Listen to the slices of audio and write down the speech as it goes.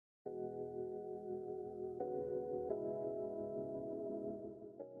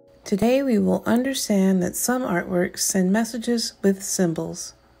Today we will understand that some artworks send messages with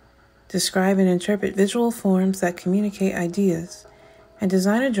symbols, describe and interpret visual forms that communicate ideas, and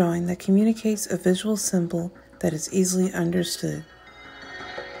design a drawing that communicates a visual symbol that is easily understood.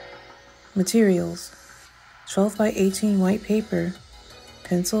 Materials: 12 by 18 white paper,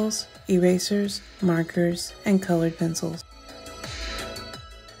 pencils, erasers, markers, and colored pencils.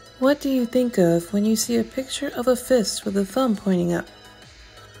 What do you think of when you see a picture of a fist with a thumb pointing up?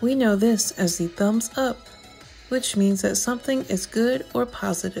 We know this as the thumbs up, which means that something is good or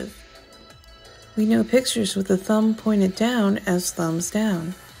positive. We know pictures with the thumb pointed down as thumbs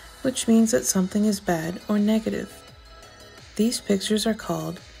down, which means that something is bad or negative. These pictures are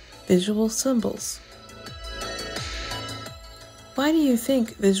called visual symbols. Why do you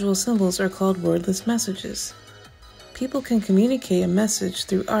think visual symbols are called wordless messages? People can communicate a message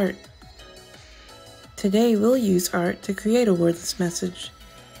through art. Today we'll use art to create a wordless message.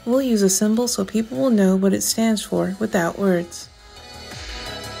 We'll use a symbol so people will know what it stands for without words.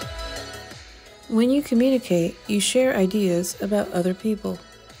 When you communicate, you share ideas about other people.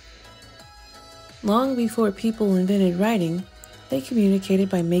 Long before people invented writing, they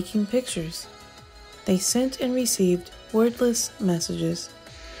communicated by making pictures. They sent and received wordless messages.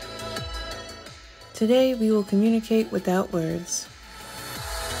 Today we will communicate without words.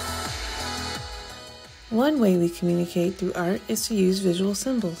 One way we communicate through art is to use visual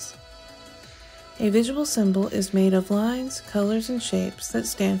symbols. A visual symbol is made of lines, colors, and shapes that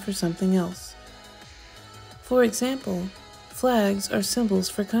stand for something else. For example, flags are symbols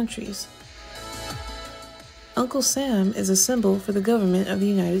for countries. Uncle Sam is a symbol for the government of the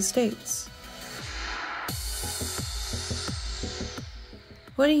United States.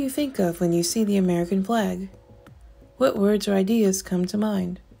 What do you think of when you see the American flag? What words or ideas come to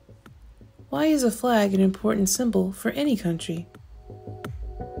mind? Why is a flag an important symbol for any country?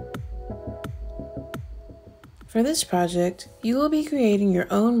 For this project, you will be creating your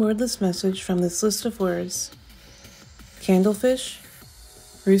own wordless message from this list of words: candlefish,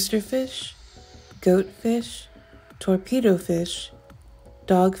 roosterfish, goatfish, torpedo fish,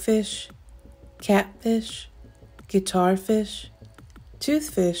 dogfish, catfish, guitarfish,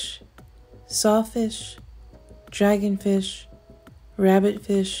 toothfish, sawfish, dragonfish,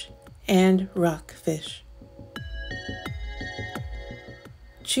 rabbitfish, and rockfish.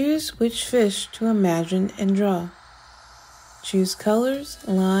 Choose which fish to imagine and draw. Choose colors,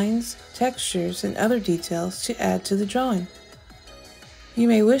 lines, textures, and other details to add to the drawing. You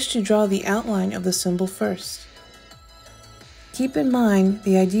may wish to draw the outline of the symbol first. Keep in mind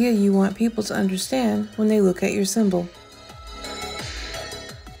the idea you want people to understand when they look at your symbol.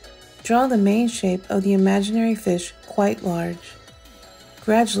 Draw the main shape of the imaginary fish quite large.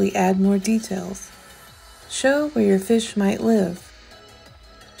 Gradually add more details. Show where your fish might live.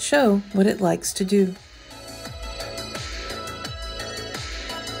 Show what it likes to do.